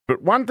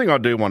But one thing I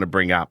do want to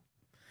bring up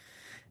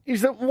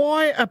is that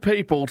why are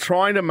people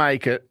trying to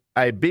make it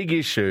a big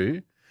issue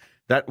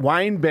that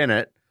Wayne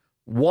Bennett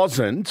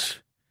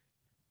wasn't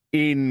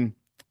in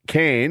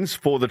Cairns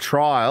for the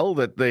trial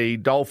that the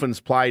Dolphins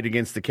played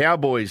against the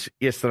Cowboys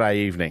yesterday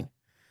evening?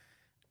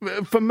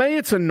 For me,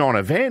 it's a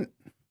non-event.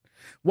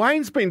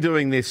 Wayne's been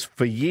doing this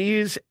for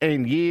years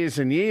and years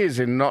and years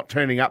and not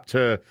turning up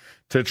to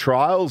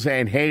trials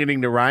and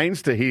handing the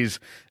reins to his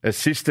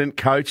assistant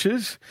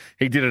coaches.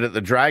 He did it at the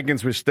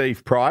Dragons with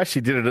Steve Price.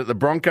 He did it at the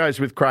Broncos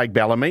with Craig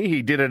Bellamy.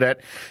 He did it at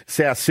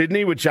South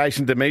Sydney with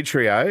Jason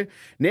Demetrio.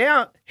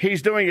 Now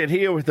he's doing it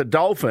here with the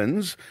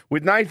Dolphins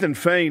with Nathan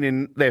Feen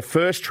in their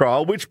first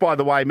trial, which, by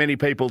the way, many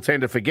people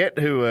tend to forget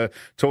who were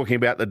talking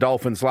about the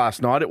Dolphins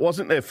last night. It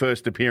wasn't their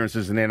first appearance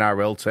as an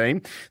NRL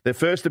team. Their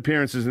first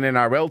appearance as an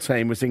NRL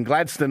team was in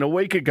Gladstone a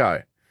week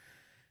ago.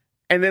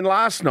 And then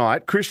last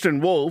night,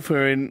 Christian Wolf, who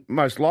in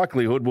most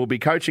likelihood will be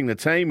coaching the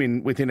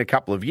team within a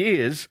couple of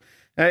years,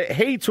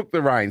 he took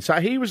the reins. So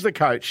he was the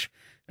coach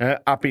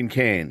up in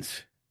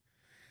Cairns.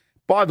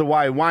 By the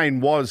way,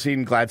 Wayne was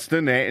in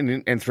Gladstone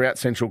and throughout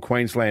central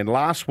Queensland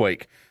last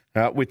week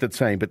with the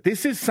team. But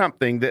this is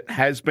something that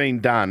has been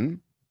done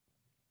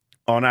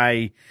on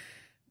a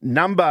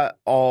number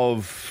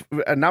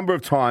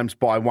of times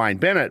by Wayne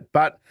Bennett,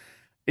 but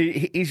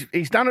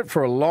he's done it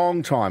for a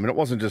long time, and it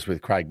wasn't just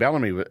with Craig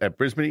Bellamy at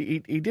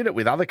Brisbane. He did it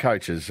with other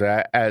coaches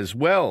as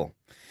well.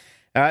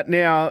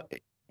 Now,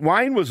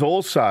 Wayne was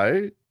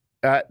also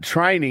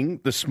training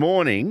this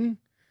morning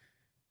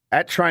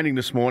at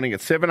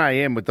 7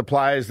 a.m. with the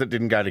players that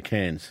didn't go to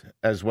Cairns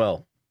as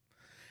well.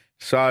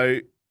 So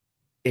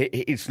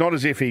it's not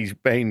as if he's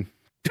been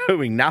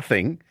doing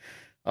nothing.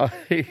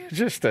 He's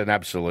just an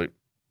absolute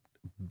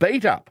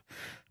beat up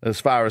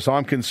as far as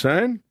I'm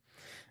concerned.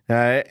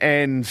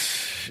 And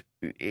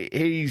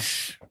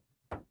he's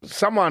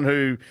someone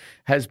who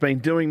has been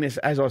doing this,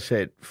 as I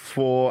said,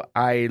 for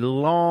a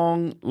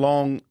long,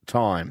 long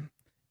time.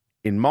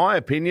 In my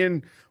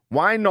opinion,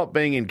 Wayne not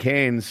being in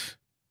Cairns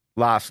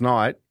last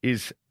night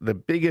is the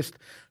biggest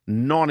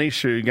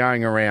non-issue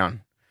going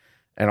around.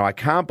 And I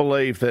can't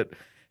believe that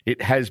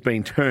it has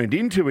been turned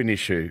into an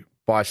issue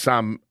by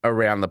some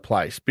around the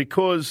place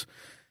because,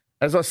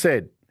 as I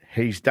said,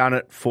 he's done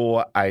it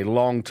for a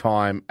long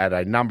time at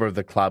a number of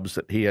the clubs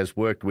that he has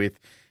worked with.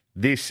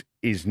 This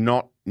is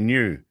not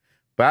new.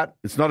 But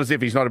it's not as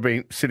if he's not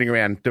been sitting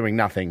around doing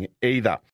nothing either.